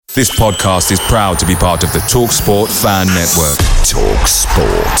This podcast is proud to be part of the TalkSport Fan Network.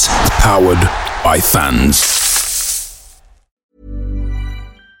 TalkSport. Powered by fans.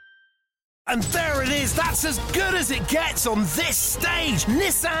 And there it is, that's as good as it gets on this stage.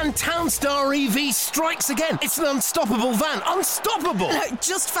 Nissan Townstar EV strikes again. It's an unstoppable van, unstoppable.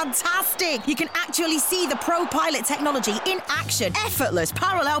 Just fantastic. You can actually see the ProPilot technology in action. Effortless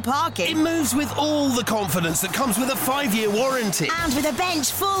parallel parking. It moves with all the confidence that comes with a 5-year warranty. And with a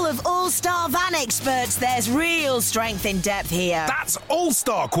bench full of all-star van experts, there's real strength in depth here. That's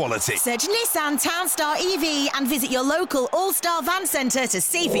all-star quality. Search Nissan Townstar EV and visit your local all-star van centre to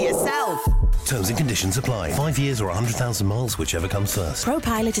see for yourself. Terms and conditions apply. 5 years or 100,000 miles, whichever comes first.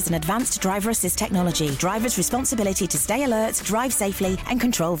 ProPilot is an advanced driver assist technology. Driver's responsibility to stay alert, drive safely and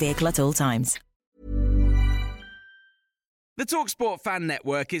control vehicle at all times. The TalkSport Fan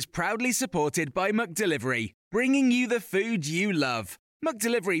Network is proudly supported by McDelivery, bringing you the food you love.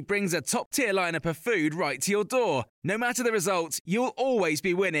 McDelivery brings a top-tier lineup of food right to your door. No matter the result, you'll always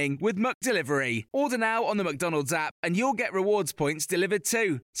be winning with McDelivery. Order now on the McDonald's app and you'll get rewards points delivered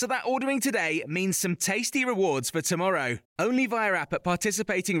too. So that ordering today means some tasty rewards for tomorrow. Only via app at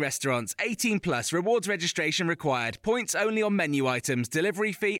participating restaurants. 18 plus. Rewards registration required. Points only on menu items.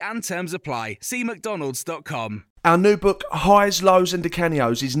 Delivery fee and terms apply. See mcdonalds.com. Our new book, Highs, Lows and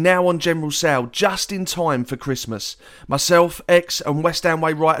Decanios, is now on general sale just in time for Christmas. Myself, ex and West Ham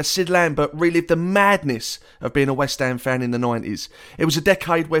Way writer Sid Lambert relived the madness of being a West Ham fan in the 90s. It was a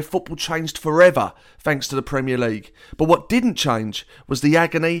decade where football changed forever thanks to the Premier League. But what didn't change was the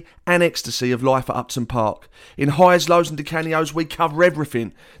agony and ecstasy of life at Upton Park. In Highs, Lows and Decanios, we cover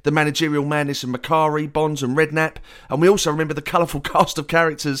everything. The managerial madness of Macari, Bonds and Redknapp. And we also remember the colourful cast of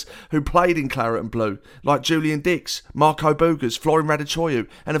characters who played in Claret and Blue, like Julian Dix, Marco Boogers, Florin Raducioiu,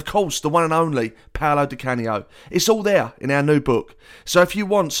 and of course the one and only Paolo Di Canio. It's all there in our new book. So if you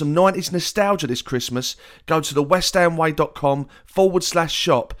want some 90s nostalgia this Christmas, go to the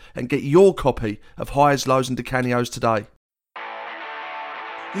westhamway.com/shop and get your copy of Highs, Lows and Decanios today.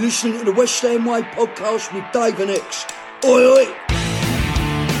 You're listening to the West Ham Way podcast with Dave and X. Oi, oi!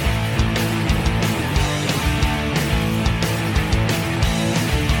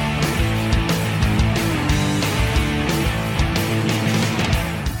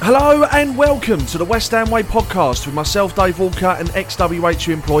 Hello and welcome to the West Ham Way podcast with myself, Dave Walker, and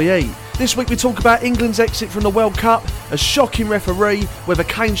ex-WHU employee. This week we talk about England's exit from the World Cup, a shocking referee, whether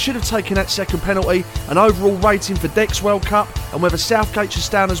Kane should have taken that second penalty, an overall rating for Deck's World Cup, and whether Southgate should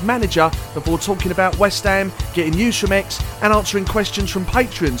stay on as manager before talking about West Ham, getting news from X, and answering questions from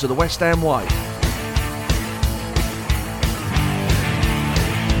patrons of the West Ham Way.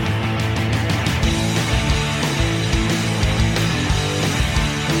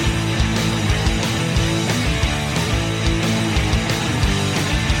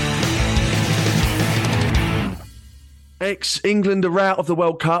 England are out of the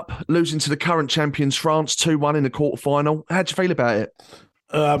World Cup, losing to the current champions France 2-1 in the quarter-final. How'd you feel about it?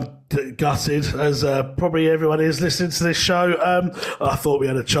 Gutted, as probably everyone is listening to this show. I thought we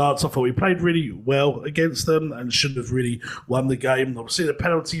had a chance. I thought we played really well against them and should have really won the game. Obviously, the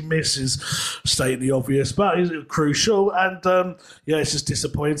penalty miss is stating the obvious, but it's crucial. And it's just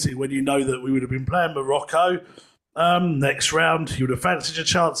disappointing when you know that we would have been playing Morocco. Next round, you would have fancied your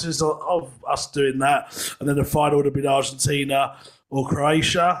chances of us doing that, and then the final would have been Argentina or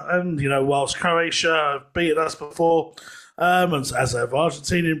Croatia. And whilst Croatia have beaten us before, and as have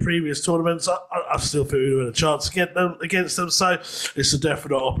Argentina in previous tournaments, I still think we would have a chance to get them against them. So it's a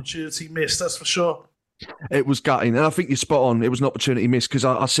definite opportunity missed, that's for sure. It was gutting, and I think you're spot on. It was an opportunity missed because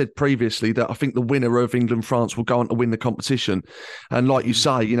I said previously that I think the winner of England-France will go on to win the competition. And like you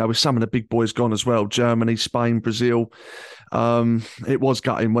say, with some of the big boys gone as well, Germany, Spain, Brazil, it was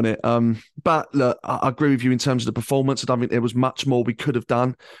gutting, wasn't it? But look, I agree with you in terms of the performance. I don't think there was much more we could have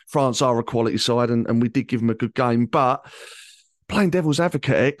done. France are a quality side, and we did give them a good game, but playing devil's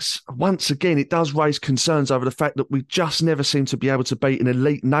advocate, X, once again, it does raise concerns over the fact that we just never seem to be able to beat an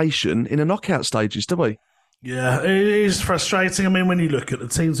elite nation in the knockout stages, do we? Yeah, it is frustrating. I mean, when you look at the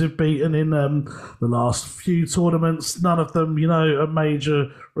teams we've beaten in the last few tournaments, none of them, are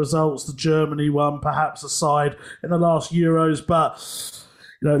major results. The Germany one, perhaps, aside in the last Euros, but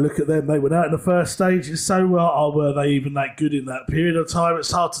look at them. They went out in the first stages so well. Were they even that good in that period of time? It's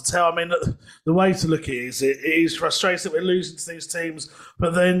hard to tell. I mean, the way to look at it is it is frustrating that we're losing to these teams,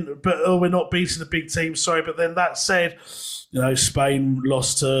 but we're not beating the big teams. Sorry, but then that said, Spain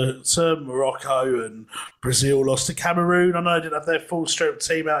lost to Morocco and Brazil lost to Cameroon. I know they didn't have their full strength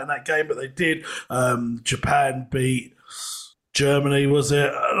team out in that game, but they did. Japan beat Germany, was it?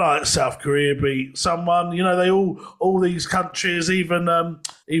 Like South Korea beat someone. You know, they all these countries, even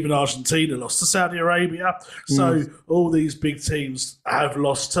Argentina lost to Saudi Arabia. So all these big teams have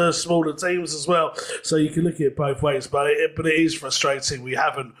lost to smaller teams as well. So you can look at it both ways, but it is frustrating. We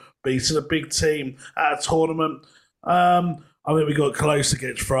haven't beaten a big team at a tournament. I think we got close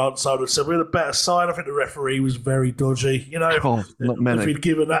against France. I would have said we're the better side. I think the referee was very dodgy. You know, if we'd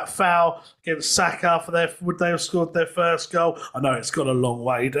given that foul against Saka would they have scored their first goal? I know it's gone a long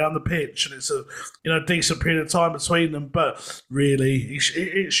way down the pitch, and it's a decent period of time between them. But really,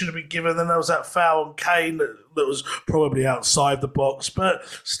 it should have been given. Then there was that foul on Kane that was probably outside the box, but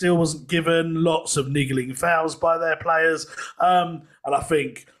still wasn't given. Lots of niggling fouls by their players, and I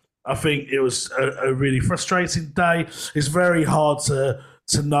think it was a really frustrating day. It's very hard to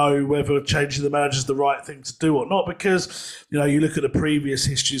know whether changing the manager is the right thing to do or not, because you look at the previous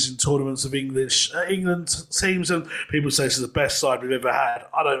histories in tournaments of England teams, and people say it's the best side we've ever had.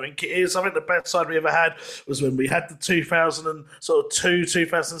 I don't think it is. I think the best side we ever had was when we had the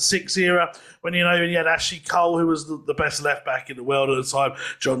 2006 era, when you had Ashley Cole, who was the best left back in the world at the time,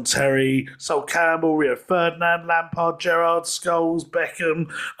 John Terry, Sol Campbell, Rio Ferdinand, Lampard, Gerrard, Scholes, Beckham,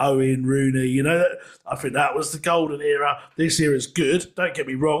 Owen, Rooney. I think that was the golden era. This era is good. Don't get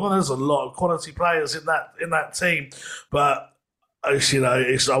me wrong. There's a lot of quality players in that team, but I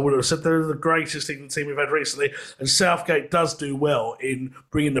would have said they're the greatest England team we've had recently. And Southgate does do well in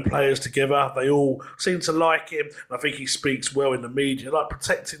bringing the players together. They all seem to like him. And I think he speaks well in the media, like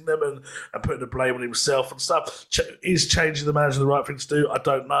protecting them and putting the blame on himself and stuff. Is changing the manager the right thing to do? I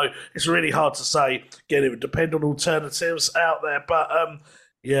don't know. It's really hard to say. Again, it would depend on alternatives out there. But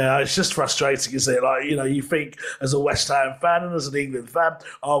yeah, it's just frustrating, isn't it? Like, you think as a West Ham fan and as an England fan,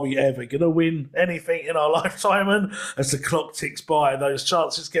 are we ever going to win anything in our lifetime? And as the clock ticks by, those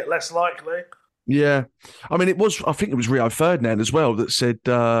chances get less likely. Yeah. I mean, I think it was Rio Ferdinand as well that said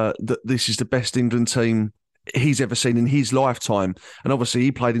that this is the best England team he's ever seen in his lifetime. And obviously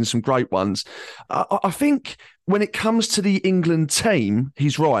he played in some great ones. I think when it comes to the England team,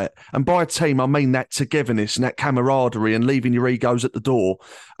 he's right. And by team, I mean that togetherness and that camaraderie and leaving your egos at the door.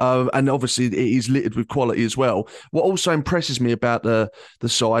 And obviously it is littered with quality as well. What also impresses me about the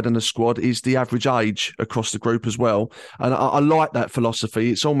side and the squad is the average age across the group as well. And I like that philosophy.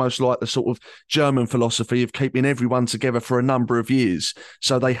 It's almost like the sort of German philosophy of keeping everyone together for a number of years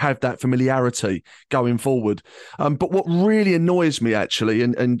so they have that familiarity going forward. But what really annoys me, actually,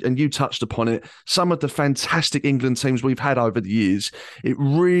 and you touched upon it, some of the fantastic England teams we've had over the years, it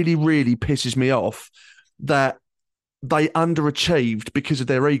really, really pisses me off that they underachieved because of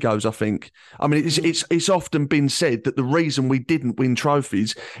their egos, I think. I mean, it's often been said that the reason we didn't win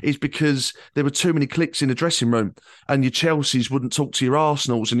trophies is because there were too many cliques in the dressing room, and your Chelseas wouldn't talk to your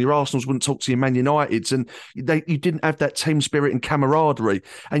Arsenals, and your Arsenals wouldn't talk to your Man Uniteds, and you didn't have that team spirit and camaraderie.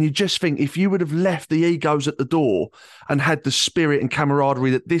 And you just think if you would have left the egos at the door and had the spirit and camaraderie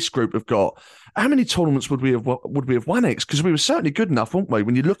that this group have got, how many tournaments would we have won, X? Because we were certainly good enough, weren't we,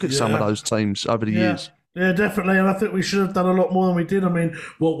 when you look at some of those teams over the years? Yeah, definitely, and I think we should have done a lot more than we did. I mean,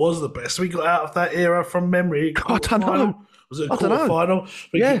 what was the best we got out of that era from memory? I don't know. Was it a quarter-final? I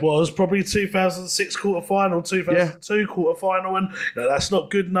think it was probably 2006 quarter-final, 2002 quarter-final, and that's not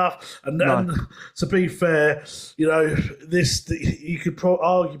good enough. And to be fair, you could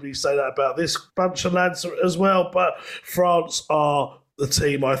arguably say that about this bunch of lads as well, but France are the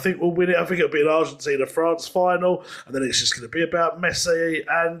team I think will win it. I think it'll be an Argentina-France final, and then it's just going to be about Messi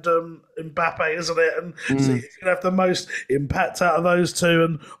and Mbappe, isn't it? And so you can have the most impact out of those two,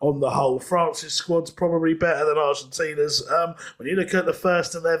 and on the whole, France's squad's probably better than Argentina's when you look at the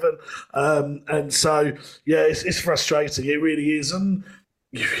first 11. And so, yeah, it's frustrating. It really is. And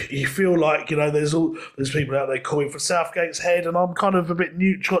you feel like, there's people out there calling for Southgate's head, and I'm kind of a bit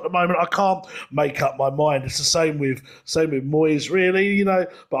neutral at the moment. I can't make up my mind. It's the same with Moyes, really,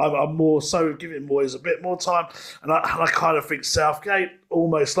 but I'm more so giving Moyes a bit more time. And I kind of think Southgate,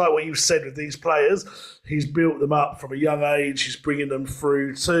 almost like what you said with these players, he's built them up from a young age. He's bringing them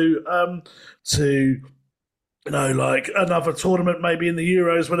through to like another tournament, maybe in the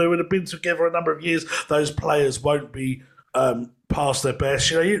Euros, where they would have been together a number of years. Those players won't be past their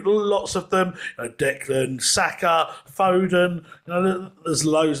best. Lots of them, Declan, Saka, Foden, there's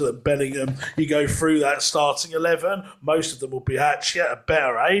loads of them, Bellingham. You go through that starting 11, most of them will be actually at a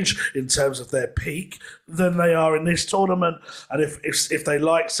better age in terms of their peak than they are in this tournament. And if they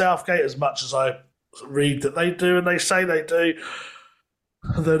like Southgate as much as I read that they do and they say they do,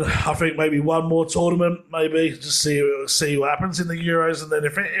 then I think maybe one more tournament, maybe just see what happens in the Euros, and then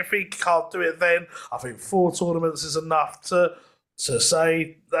if he can't do it, then I think 4 tournaments is enough to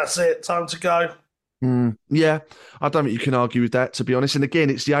say that's it, time to go. Yeah, I don't think you can argue with that, to be honest. And again,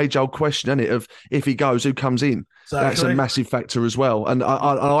 it's the age-old question, isn't it, of if he goes, who comes in? Exactly. That's a massive factor as well. And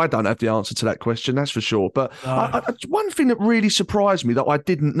I don't have the answer to that question, that's for sure. But one thing that really surprised me that I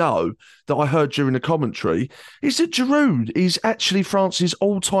didn't know, that I heard during the commentary, is that Giroud is actually France's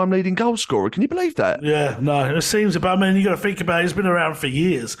all-time leading goal scorer. Can you believe that? Yeah, no, it seems about, I mean, you got to think about it, he's been around for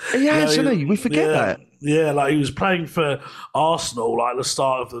years. He has, hasn't he? We forget that. Yeah, like he was playing for Arsenal like the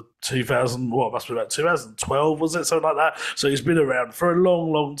start of the 2012, was it? Something like that. So he's been around for a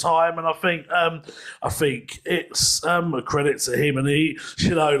long, long time, and I think it's a credit to him. And he,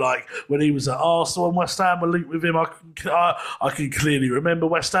 like when he was at Arsenal and West Ham were linked with him, I can clearly remember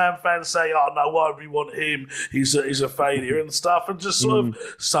West Ham fans saying, "Oh no, why would we want him? He's a failure and stuff," and just sort of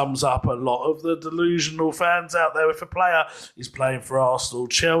sums up a lot of the delusional fans out there. If a player is playing for Arsenal,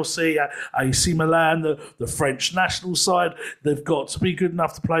 Chelsea, AC Milan, the French national side, they've got to be good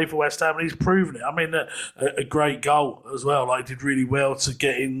enough to play for West Ham, and he's proven it. I mean, a great goal as well. Like, he did really well to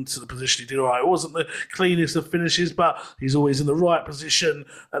get into the position he did. All right, it wasn't the cleanest of finishes, but he's always in the right position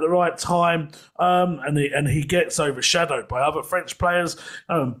at the right time, and he gets overshadowed by other French players.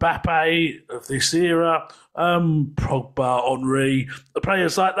 Mbappe of this era, Pogba, Henry, the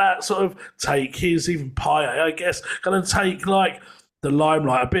players like that sort of take his, even Payet, I guess, kind of take like the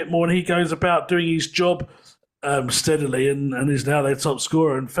limelight a bit more, and he goes about doing his job steadily, and is now their top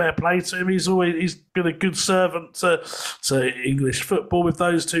scorer. And fair play to him. He's been a good servant to English football with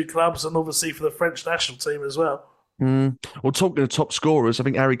those two clubs, and obviously for the French national team as well. Well, talking of top scorers, I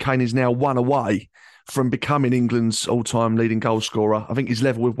think Harry Kane is now one away from becoming England's all-time leading goal scorer. I think he's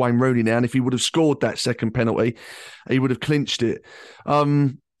level with Wayne Rooney now, and if he would have scored that second penalty, he would have clinched it.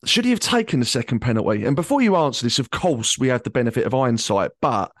 Should he have taken the second penalty? And before you answer this, of course, we have the benefit of hindsight.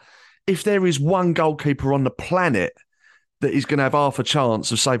 But if there is one goalkeeper on the planet that is going to have half a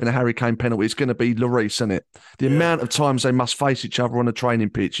chance of saving a Harry Kane penalty, it's going to be Lloris, isn't it? The amount of times they must face each other on a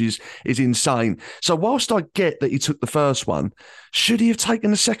training pitch is insane. So whilst I get that he took the first one, should he have taken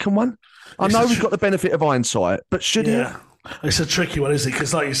the second one? I know we've got the benefit of hindsight, but should he? It's a tricky one, isn't it?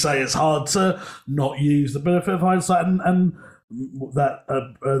 Because like you say, it's hard to not use the benefit of hindsight, and that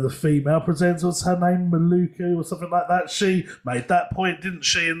the female presenter, what's her name, Maluku or something like that, she made that point, didn't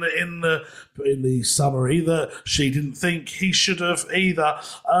she, in the summary, that she didn't think he should have either.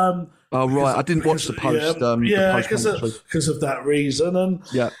 Right, I didn't watch the post. Because of that reason, and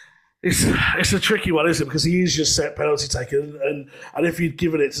It's a tricky one, isn't it? Because he is your set penalty taker, and if you'd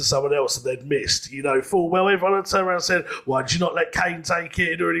given it to someone else and they'd missed, full well, everyone would turn around and said, "Why did you not let Kane take it?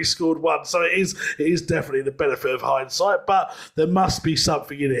 He'd already scored one." So it is definitely the benefit of hindsight, but there must be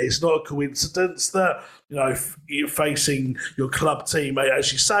something in it. It's not a coincidence that you're facing your club teammate,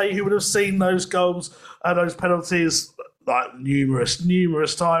 as you say, who would have seen those goals and those penalties like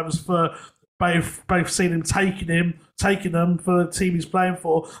numerous times, for both seen him taking them for the team he's playing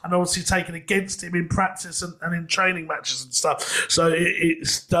for, and obviously taken against him in practice and in training matches and stuff. So it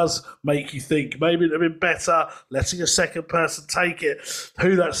does make you think maybe it would have been better letting a second person take it.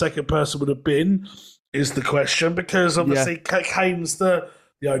 Who that second person would have been is the question, because obviously Kane's the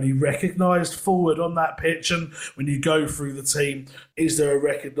only recognised forward on that pitch, and when you go through the team, is there a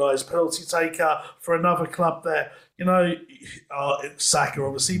recognised penalty taker for another club there? Saka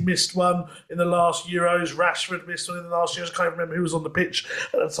obviously missed one in the last Euros. Rashford missed one in the last Euros. I can't remember who was on the pitch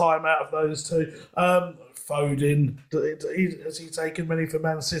at the time out of those two. Foden, has he taken many for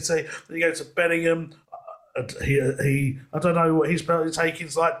Man City? Then you go to Bellingham. I don't know what his penalty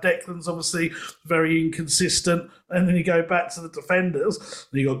taking's like. Declan's obviously very inconsistent. And then you go back to the defenders.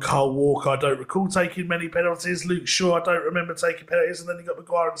 Then you got Kyle Walker, I don't recall taking many penalties. Luke Shaw, I don't remember taking penalties. And then you got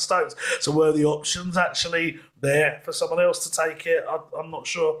Maguire and Stones. So were the options actually there for someone else to take it? I'm not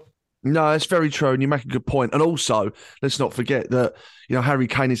sure. No, it's very true, and you make a good point. And also, let's not forget that Harry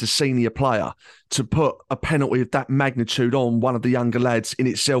Kane is a senior player. To put a penalty of that magnitude on one of the younger lads in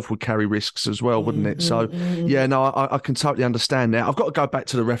itself would carry risks as well, wouldn't it? So, I can totally understand that. I've got to go back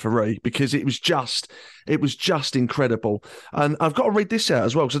to the referee, because it was just incredible. And I've got to read this out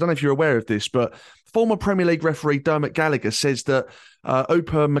as well, because I don't know if you're aware of this, but former Premier League referee Dermot Gallagher says that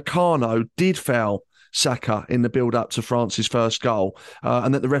Upamecano did foul Saka in the build-up to France's first goal,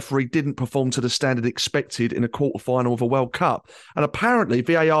 and that the referee didn't perform to the standard expected in a quarter-final of a World Cup. And apparently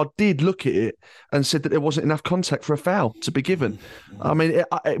VAR did look at it and said that there wasn't enough contact for a foul to be given. I mean,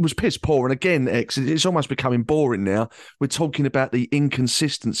 it was piss poor. And again, it's almost becoming boring now. We're talking about the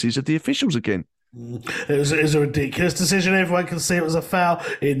inconsistencies of the officials again. It was a ridiculous decision. Everyone can see it was a foul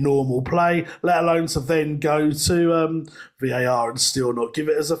in normal play, let alone to then go to VAR and still not give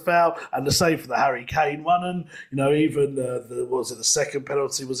it as a foul. And the same for the Harry Kane one. And, even the second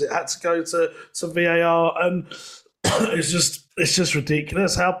penalty had to go to VAR. And it's just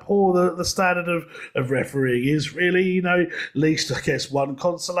ridiculous how poor the standard of refereeing is, really. At least I guess one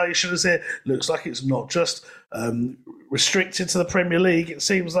consolation is it looks like it's not just restricted to the Premier League. It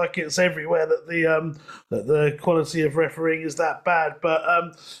seems like it's everywhere that the quality of refereeing is that bad. But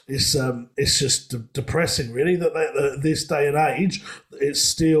it's just depressing, really, that this day and age it's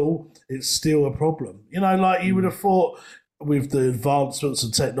still a problem. Like you would have thought with the advancements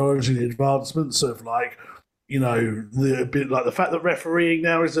of technology, the advancements of the fact that refereeing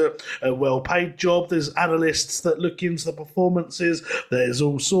now is a well-paid job. There's analysts that look into the performances. There's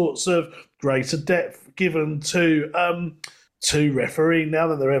all sorts of greater depth given to refereeing now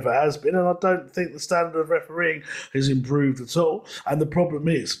than there ever has been, and I don't think the standard of refereeing has improved at all. And the problem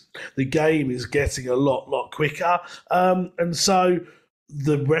is the game is getting a lot quicker, and so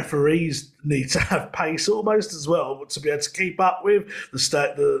the referees need to have pace almost as well to be able to keep up with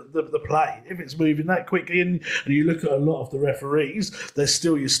the play. If it's moving that quickly, and you look at a lot of the referees, they're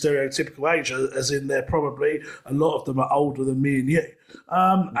still your stereotypical age, as in they're probably, a lot of them are older than me and you.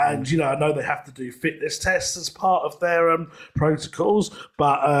 And, I know they have to do fitness tests as part of their protocols,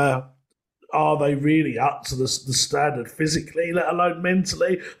 but are they really up to the standard physically, let alone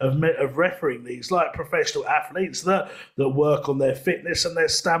mentally, of refereeing these, like professional athletes that work on their fitness and their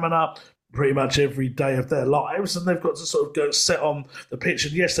stamina pretty much every day of their lives, and they've got to sort of go set on the pitch.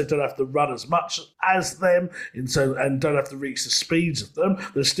 And yes, they don't have to run as much as them, and don't have to reach the speeds of them.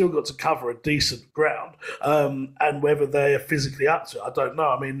 They've still got to cover a decent ground, and whether they are physically up to it, I don't know.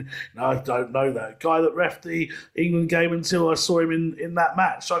 I mean, I don't know that guy that reffed the England game until I saw him in that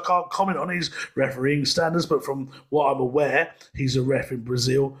match, so I can't comment on his refereeing standards. But from what I'm aware, he's a ref in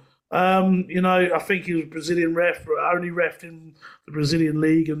Brazil. I think he was a Brazilian ref, but only reffed in the Brazilian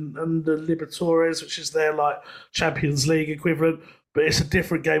League and the Libertadores, which is their Champions League equivalent. But it's a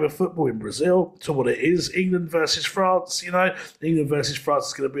different game of football in Brazil to what it is. England versus France, England versus France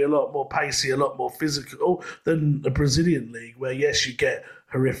is going to be a lot more pacey, a lot more physical than the Brazilian League, where, yes, you get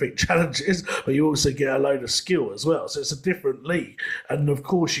horrific challenges, but you also get a load of skill as well. So it's a different league. And, of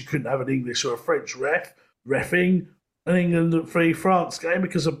course, you couldn't have an English or a French reffing an England v France game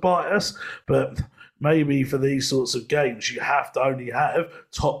because of bias, but maybe for these sorts of games you have to only have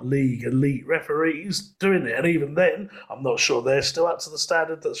top league elite referees doing it, and even then I'm not sure they're still up to the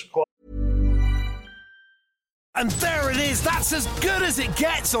standard that's required. And there it is, that's as good as it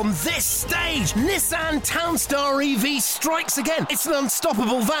gets on this stage. Nissan Townstar EV strikes again. It's an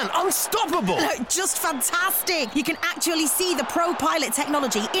unstoppable van, unstoppable. Just fantastic. You can actually see the ProPilot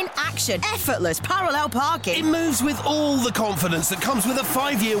technology in action. Effortless parallel parking. It moves with all the confidence that comes with a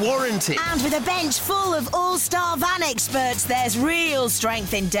 5-year warranty. And with a bench full of all-star van experts, there's real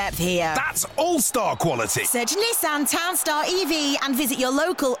strength in depth here. That's all-star quality. Search Nissan Townstar EV and visit your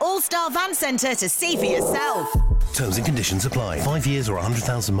local all-star van centre to see for yourself. Terms and conditions apply. 5 years or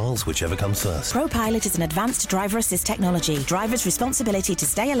 100,000 miles, whichever comes first. ProPilot is an advanced driver assist technology. Driver's responsibility to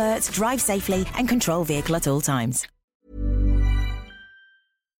stay alert, drive safely, and control vehicle at all times.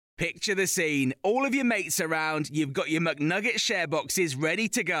 Picture the scene. All of your mates around, you've got your McNugget share boxes ready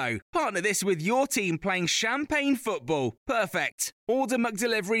to go. Partner this with your team playing champagne football. Perfect. Order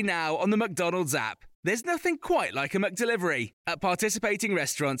McDelivery now on the McDonald's app. There's nothing quite like a McDelivery. At participating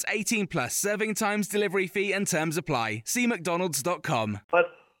restaurants, 18 plus, serving times, delivery fee and terms apply. See mcdonalds.com.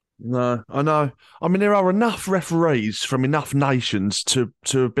 No, I know. I mean, there are enough referees from enough nations to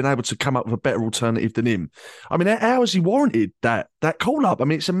have been able to come up with a better alternative than him. I mean, how has he warranted that call-up? I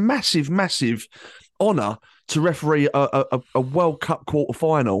mean, it's a massive, massive honour to referee a World Cup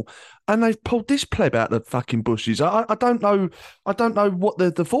quarter-final, and they've pulled this pleb out the fucking bushes. I don't know what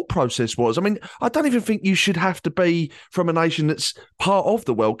the thought process was. I mean, I don't even think you should have to be from a nation that's part of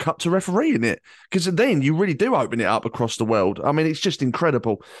the World Cup to referee in it, because then you really do open it up across the world. I mean, it's just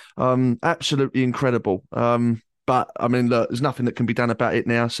incredible, absolutely incredible. But, I mean, look, there's nothing that can be done about it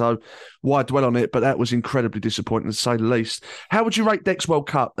now, so why dwell on it? But that was incredibly disappointing, to say the least. How would you rate Deck's World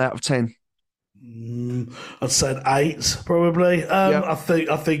Cup out of 10? I'd say an 8, probably. I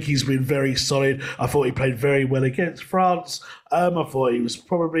think he's been very solid. I thought he played very well against France. I thought he was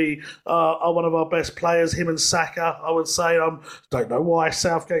probably one of our best players, him and Saka, I would say. Don't know why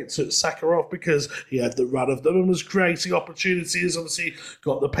Southgate took Saka off, because he had the run of them and was creating opportunities, obviously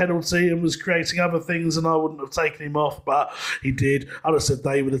got the penalty and was creating other things, and I wouldn't have taken him off, but he did. I just said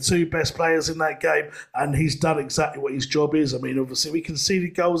they were the two best players in that game, and he's done exactly what his job is. I mean, obviously, we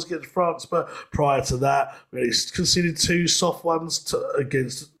conceded goals against France, but prior to that, we conceded two soft ones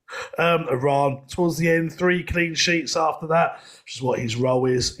against Iran. Towards the end, 3 clean sheets after that, which is what his role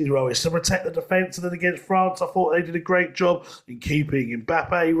is. His role is to protect the defence, and then against France, I thought they did a great job in keeping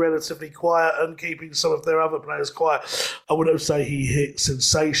Mbappe relatively quiet and keeping some of their other players quiet. I wouldn't say he hit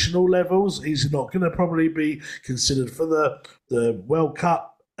sensational levels. He's not going to probably be considered for the World Cup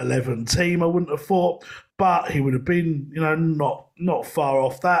 11 team, I wouldn't have thought, but he would have been, not far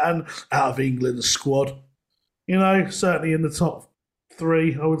off that, and out of England's squad, certainly in the top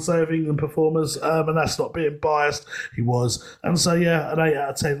 3, I would say, of England performers, and that's not being biased. He was, and so an 8 out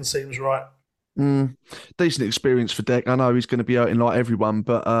of 10 seems right. Decent experience for Deck. I know he's going to be hurting like everyone,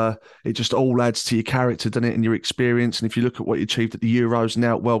 but it just all adds to your character, doesn't it, and your experience. And if you look at what he achieved at the Euros and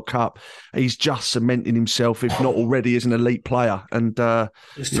now at World Cup, he's just cementing himself, if not already, as an elite player. And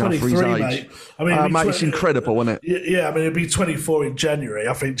he's 23, for his age, mate. I mean, mate, it's incredible, isn't it? Yeah, I mean, he'll be 24 in January.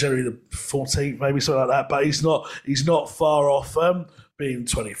 I think January the 14th, maybe something like that. But he's not far off being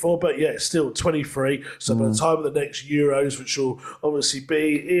 24, but still 23. So by the time of the next Euros, which will obviously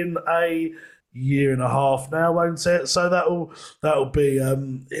be in a year and a half now, won't it? So that'll be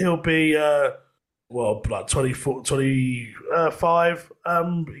he'll be like 24, 25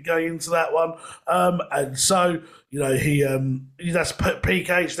 going into that one, and so he that's peak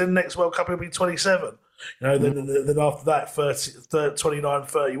age. Then next World Cup he'll be 27. Then after that 30, 29,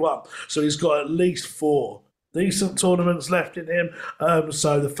 31. So he's got at least 4 decent tournaments left in him.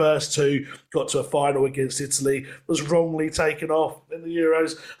 So the first 2 got to a final against Italy, was wrongly taken off in the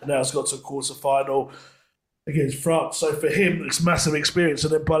Euros, and now it's got to a quarter-final against France. So for him, it's massive experience.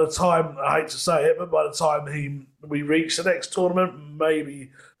 And then by the time, I hate to say it, but by the time we reach the next tournament,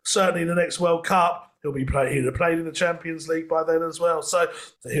 maybe certainly the next World Cup, he'll have played in the Champions League by then as well. So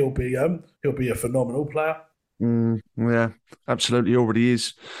he'll be a phenomenal player. Yeah, absolutely, already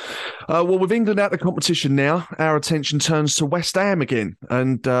is. Well, with England out of the competition now, our attention turns to West Ham again,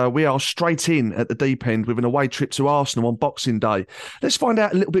 and we are straight in at the deep end with an away trip to Arsenal on Boxing Day. Let's find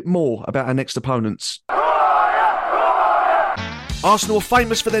out a little bit more about our next opponents. Arsenal are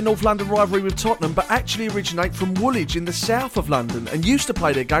famous for their North London rivalry with Tottenham, but actually originate from Woolwich in the south of London and used to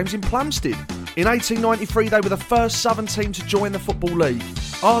play their games in Plumstead. In 1893, they were the first southern team to join the Football League.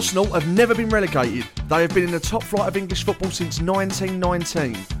 Arsenal have never been relegated. They have been in the top flight of English football since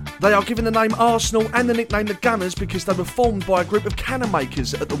 1919. They are given the name Arsenal and the nickname the Gunners because they were formed by a group of cannon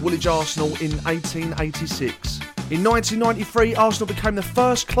makers at the Woolwich Arsenal in 1886. In 1993, Arsenal became the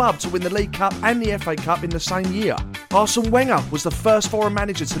first club to win the League Cup and the FA Cup in the same year. Arsene Wenger was the first foreign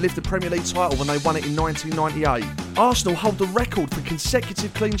manager to lift the Premier League title when they won it in 1998. Arsenal hold the record for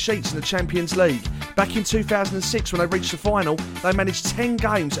consecutive clean sheets in the Champions League. Back in 2006, when they reached the final, they managed 10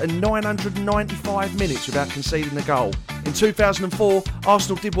 games and 995 minutes without conceding a goal. In 2004,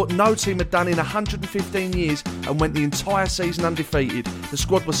 Arsenal did what no team had done in 115 years and went the entire season undefeated. The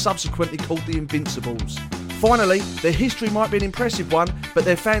squad was subsequently called the Invincibles. Finally, their history might be an impressive one, but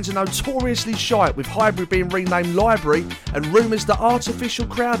their fans are notoriously shy, with Highbury being renamed Library and rumours that artificial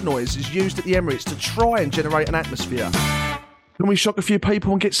crowd noise is used at the Emirates to try and generate an atmosphere. Can we shock a few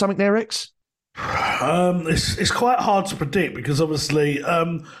people and get something there, Rex? It's quite hard to predict because obviously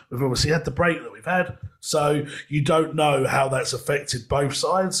we've obviously had the break that we've had, so you don't know how that's affected both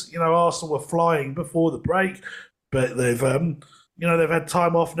sides. Arsenal were flying before the break, but they've had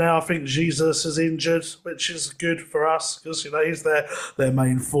time off now. I think Jesus is injured, which is good for us because he's their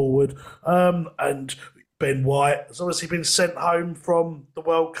main forward, and Ben White has obviously been sent home from the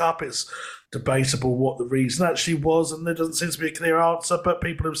World Cup. It's debatable what the reason actually was, and there doesn't seem to be a clear answer, but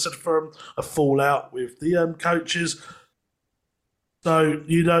people have said from a fallout with the coaches. So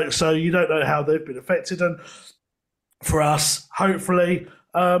you don't know how they've been affected, and for us, hopefully,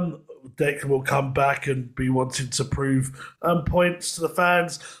 Declan will come back and be wanting to prove points to the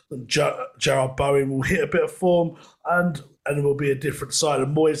fans. And Jarrod Bowen will hit a bit of form, and it will be a different side.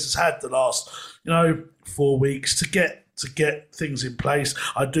 And Moyes has had the last 4 weeks to get things in place.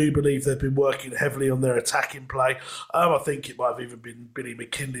 I do believe they've been working heavily on their attacking play. I think it might have even been Billy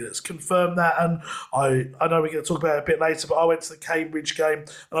McKinley that's confirmed that. And I know we're going to talk about it a bit later, but I went to the Cambridge game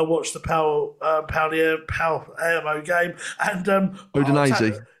and I watched the Palermo game. And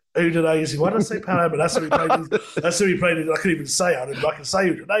Udinese. Udinese. Why did I say Palmeiras? That's who we played. That's who we played. I couldn't even say it. I can say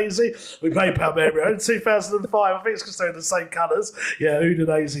Udinese. We played Palmeiras in 2005. I think it's because they're the same colours. Yeah,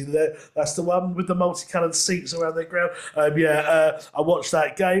 Udinese. That's the one with the multicoloured seats around their ground. I watched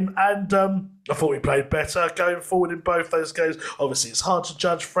that game and I thought we played better going forward in both those games. Obviously, it's hard to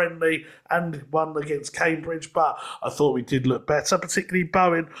judge friendly and one against Cambridge, but I thought we did look better, particularly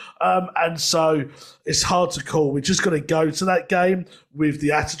Bowen. And so it's hard to call. We're just going to go to that game with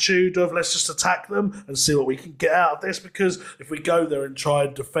the attitude of let's just attack them and see what we can get out of this, because if we go there and try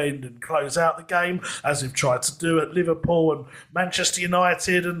and defend and close out the game, as we've tried to do at Liverpool and Manchester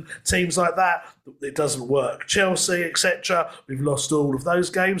United and teams like that, it doesn't work. Chelsea, etc., we've lost all of those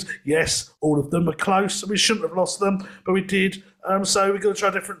games. Yes, all of them are close, and we shouldn't have lost them, but we did. So we've got to try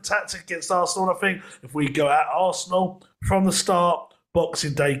a different tactic against Arsenal. And I think if we go at Arsenal from the start,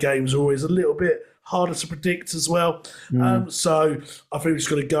 Boxing Day games are always a little bit harder to predict as well. So I think we're just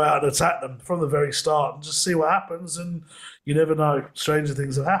going to go out and attack them from the very start and just see what happens. And you never know, stranger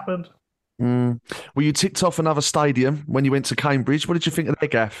things have happened. Well, you ticked off another stadium when you went to Cambridge. What did you think of their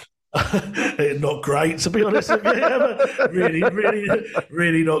gaff? Not great, to be honest with you.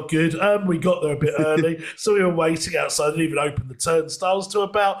 Really not good. We got there a bit early, so we were waiting outside. Didn't even open the turnstiles to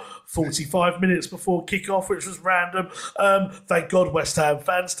about 45 minutes before kick-off, which was random. Thank God West Ham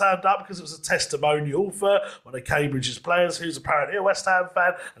fans turned up, because it was a testimonial for one of Cambridge's players, who's apparently a West Ham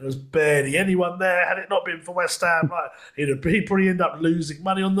fan, and there was barely anyone there. Had it not been for West Ham, he'd probably end up losing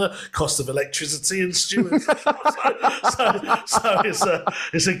money on the cost of electricity and stewards. so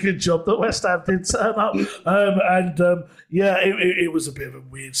it's a good job that West Ham did turn up. It was a bit of a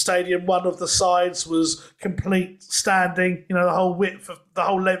weird stadium. One of the sides was complete standing, the whole length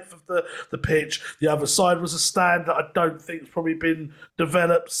of the pitch. The other side was a stand that I don't think has probably been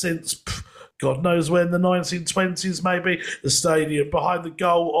developed since God knows when, the 1920s maybe. The stadium behind the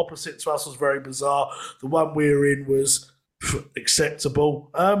goal opposite to us was very bizarre. The one we were in was acceptable,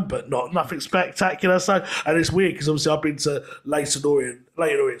 but nothing spectacular. So, and it's weird because obviously I've been to Leighton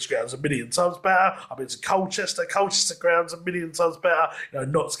Orient's grounds a million times better. I've been to Colchester grounds a million times better.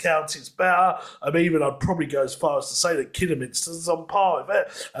 Notts County's better. I'd probably go as far as to say that Kidderminster's on par with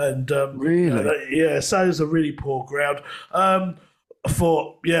it. And really, so it's a really poor ground. I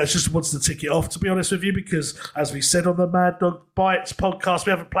thought, just wanted to tick it off, to be honest with you, because as we said on the Mad Dog Bites podcast,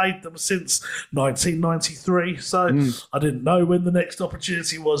 we haven't played them since 1993. So I didn't know when the next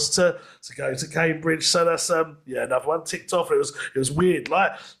opportunity was to go to Cambridge. So that's another one ticked off. It was weird.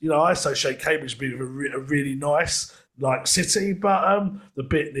 I associate Cambridge being a really nice city, but the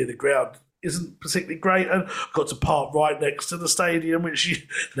bit near the ground isn't particularly great, and got to park right next to the stadium, which you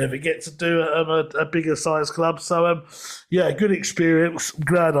never get to do at a bigger size club. So, good experience. I'm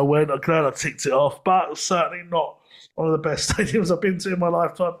glad I went. I'm glad I ticked it off, but certainly not one of the best stadiums I've been to in my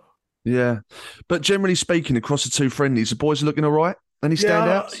lifetime. Yeah, but generally speaking, across the two friendlies, the boys are looking all right. Any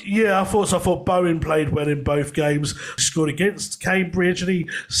standouts? I thought so. I thought Bowen played well in both games. He scored against Cambridge, and he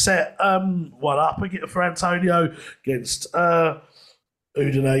set one up for Antonio against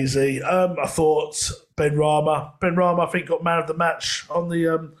Udinese. I thought Ben Rama, I think, got man of the match on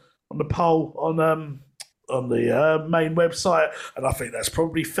the poll on the main website, and I think that's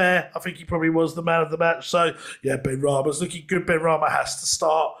probably fair. I think he probably was the man of the match. So Ben Rama's looking good. Ben Rama has to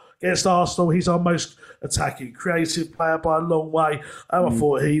start against Arsenal. He's our most attacking, creative player by a long way. I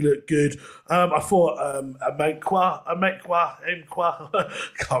thought he looked good. I thought Amenkwa,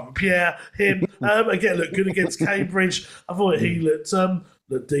 Pierre, again, looked good against Cambridge. I thought he looked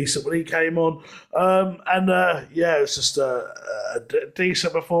decent when he came on. It was just a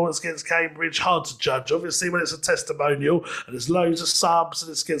decent performance against Cambridge. Hard to judge, obviously, when it's a testimonial and there's loads of subs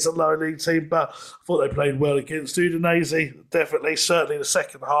and it's against a lower league team, but I thought they played well against Udinese, definitely, certainly in the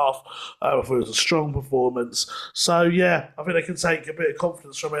second half. I thought it was a strong performance. So, I think they can take a bit of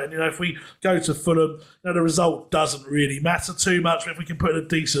confidence from it. And, if we go to Fulham, the result doesn't really matter too much, but if we can put in a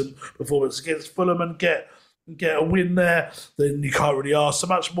decent performance against Fulham and get a win there, then you can't really ask so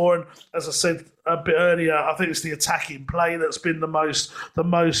much more. And as I said a bit earlier, I think it's the attacking play that's been the most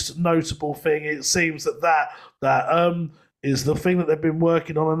notable thing. It seems that is the thing that they've been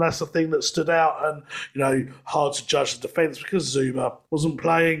working on, and that's the thing that stood out. And hard to judge the defence because Zuma wasn't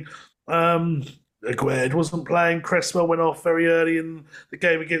playing. Aguerd wasn't playing. Cresswell went off very early in the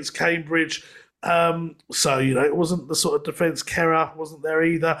game against Cambridge. It wasn't the sort of defence. Kerrer wasn't there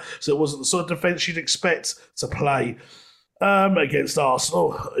either, so it wasn't the sort of defence you'd expect to play against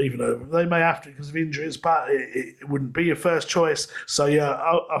Arsenal, even though they may have to because of injuries, but it wouldn't be your first choice. So,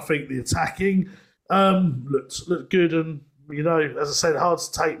 I think the attacking looked good, and, as I said, hard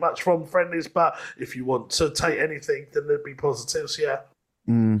to take much from friendlies, but if you want to take anything, then there'd be positives,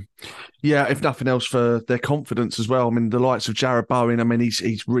 Yeah, if nothing else, for their confidence as well. I mean, the likes of Jared Bowen, I mean,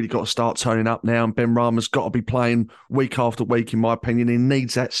 he's really got to start turning up now, and Ben Rama's got to be playing week after week, in my opinion. He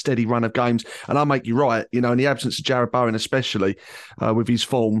needs that steady run of games. And I'll make you right, in the absence of Jared Bowen, especially with his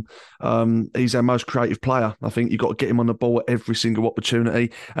form, he's our most creative player. I think you've got to get him on the ball at every single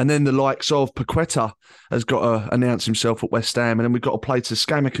opportunity. And then the likes of Paqueta has got to announce himself at West Ham, and then we've got to play to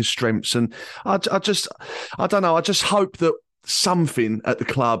Scamacca's strengths. And I don't know, I just hope that something at the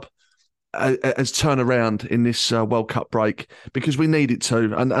club has turned around in this World Cup break, because we need it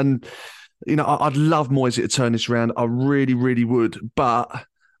to. And I'd love Moyes to turn this around. I really, really would. But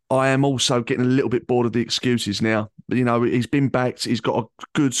I am also getting a little bit bored of the excuses now. He's been backed. He's got a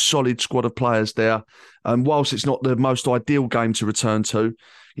good, solid squad of players there. And whilst it's not the most ideal game to return to,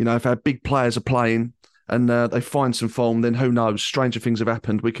 if our big players are playing and they find some form, then who knows? Stranger things have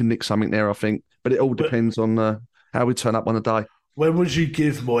happened. We can nick something there, I think. But it all depends on how we turn up on the day. When would you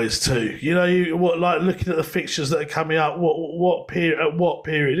give Moyes to? Looking at the fixtures that are coming up, what period? At what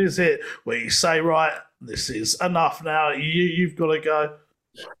period is it where you say, right, this is enough now? You've got to go.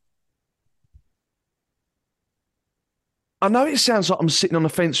 I know it sounds like I'm sitting on the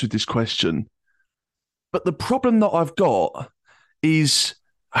fence with this question, but the problem that I've got is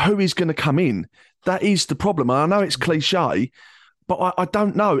who is going to come in. That is the problem. And I know it's cliche, but I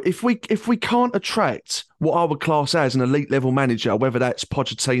don't know. If we can't attract what I would class as an elite level manager, whether that's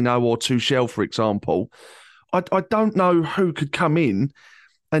Pochettino or Tuchel, for example, I don't know who could come in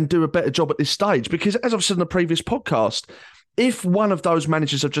and do a better job at this stage. Because as I've said in the previous podcast, if one of those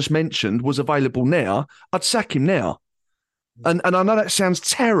managers I've just mentioned was available now, I'd sack him now. And I know that sounds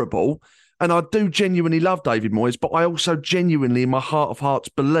terrible, and I do genuinely love David Moyes, but I also genuinely, in my heart of hearts,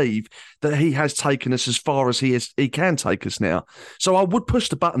 believe that he has taken us as far as he can take us now. So I would push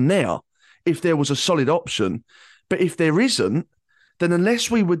the button now if there was a solid option. But if there isn't, then unless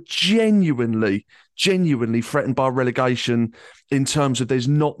we were genuinely threatened by relegation, in terms of there's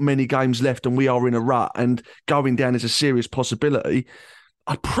not many games left and we are in a rut and going down is a serious possibility,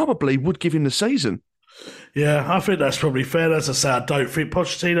 I probably would give him the season. Yeah, I think that's probably fair. As I say, I don't think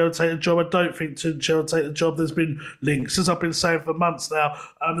Pochettino will take the job. I don't think Tuchel will take the job. There's been links, as I've been saying for months now,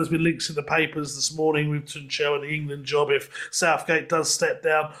 there's been links in the papers this morning with Tuchel and the England job if Southgate does step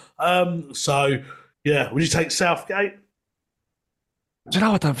down. So, yeah, would you take Southgate? Do you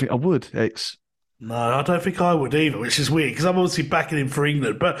know, I don't think I would, X. No, I don't think I would either, which is weird because I'm obviously backing him for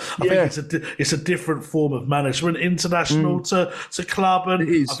England, but I think it's a different form of management, international to club, and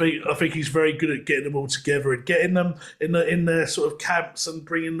I think he's very good at getting them all together and getting them in their sort of camps and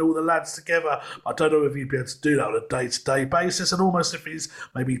bringing all the lads together. I don't know if he'd be able to do that on a day-to-day basis, and almost if he's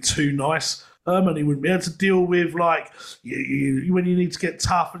maybe too nice. And he wouldn't be able to deal with, like, when you need to get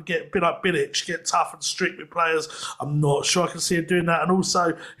tough and get a bit like Bilic, get tough and strict with players. I'm not sure I can see him doing that. And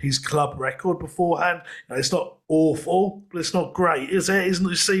also, his club record beforehand, it's not awful, but it's not great, is it? Isn't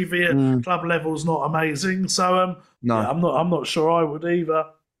the CV at club level is not amazing? So, no, yeah, I'm not sure I would either.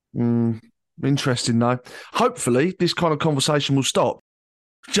 Interesting, though. Hopefully, this kind of conversation will stop.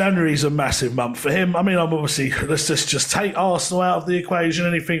 January's a massive month for him. I mean, let's just take Arsenal out of the equation.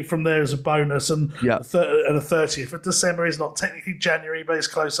 Anything from there is a bonus. And the 30th of December is not technically January, but it's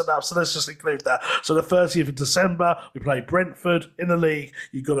close enough. So let's just include that. So the 30th of December, we play Brentford in the league.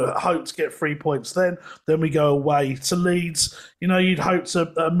 You've got to hope to get 3 points then. Then we go away to Leeds. You'd hope to,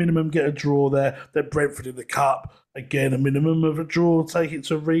 at a minimum, get a draw there. Then Brentford in the Cup. Again, a minimum of a draw, take it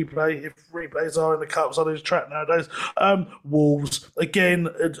to a replay. If replays are in the Cups, I lose track nowadays. Wolves, again,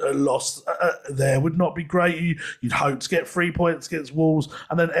 a loss there would not be great. You'd hope to get 3 points against Wolves,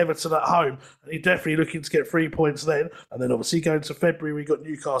 and then Everton at home. And you're definitely looking to get 3 points then. And then obviously going to February, we got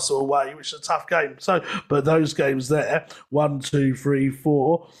Newcastle away, which is a tough game. So, but those games there, 1, 2, 3,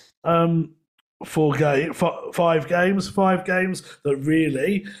 4. 5 games that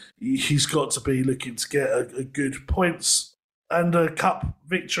really he's got to be looking to get a good points and a cup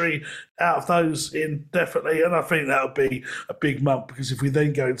victory out of those in, definitely. And I think that'll be a big month, because if we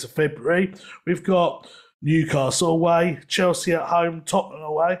then go into February, we've got Newcastle away, Chelsea at home, Tottenham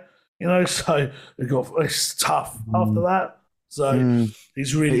away, so it's tough after that. So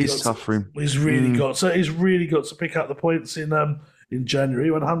he's really got to pick up the points in January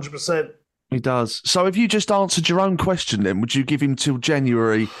 100%. He does. So if you just answered your own question then, would you give him till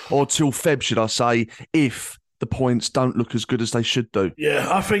January or till Feb, should I say, if the points don't look as good as they should do? Yeah,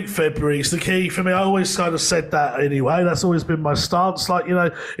 I think February is the key for me. I always kind of said that anyway. That's always been my stance. Like,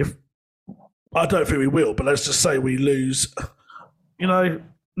 if I don't think we will, but let's just say we lose,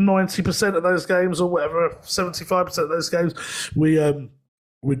 90% of those games or whatever, 75% of those games, we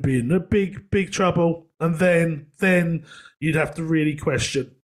we'd be in a big trouble. And then you'd have to really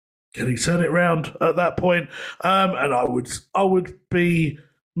question, can he turn it round at that point? And I would be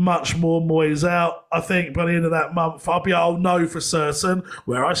much more Moyes out. I think by the end of that month, I'll know for certain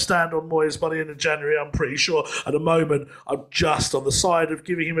where I stand on Moyes by the end of January. I'm pretty sure. At the moment, I'm just on the side of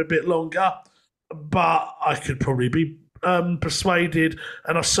giving him a bit longer, but I could probably be persuaded,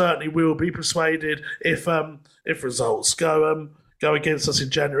 and I certainly will be persuaded if results go against us in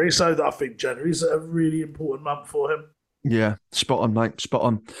January. So that I think January is a really important month for him. Yeah, spot on, mate. Spot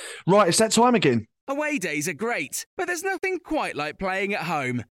on. Right, it's that time again. Away days are great, but there's nothing quite like playing at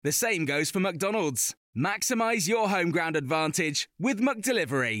home. The same goes for McDonald's. Maximise your home ground advantage with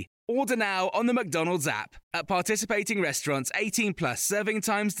McDelivery. Order now on the McDonald's app. At participating restaurants, 18 plus, serving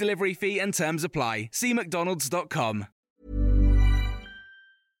times, delivery fee and terms apply. See mcdonalds.com.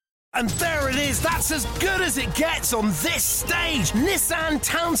 And there it is, that's as good as it gets on this stage. Nissan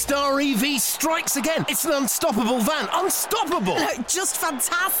Townstar EV strikes again. It's an unstoppable van, unstoppable. Just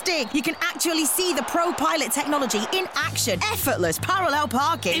fantastic. You can actually see the ProPilot technology in action. Effortless parallel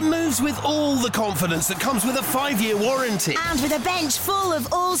parking. It moves with all the confidence that comes with a 5-year warranty. And with a bench full of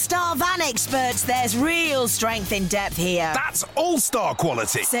all-star van experts, there's real strength in depth here. That's all-star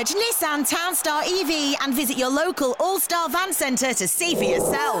quality. Search Nissan Townstar EV and visit your local all-star van centre to see for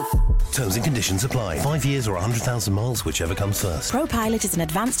yourself. Terms and conditions apply. 5 years or 100,000 miles, whichever comes first. ProPilot is an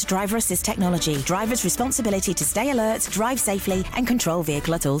advanced driver assist technology. Driver's responsibility to stay alert, drive safely and control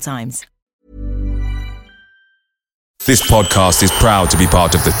vehicle at all times. This podcast is proud to be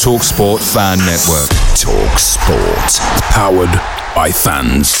part of the TalkSport Fan Network. TalkSport. Powered by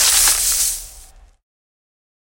fans.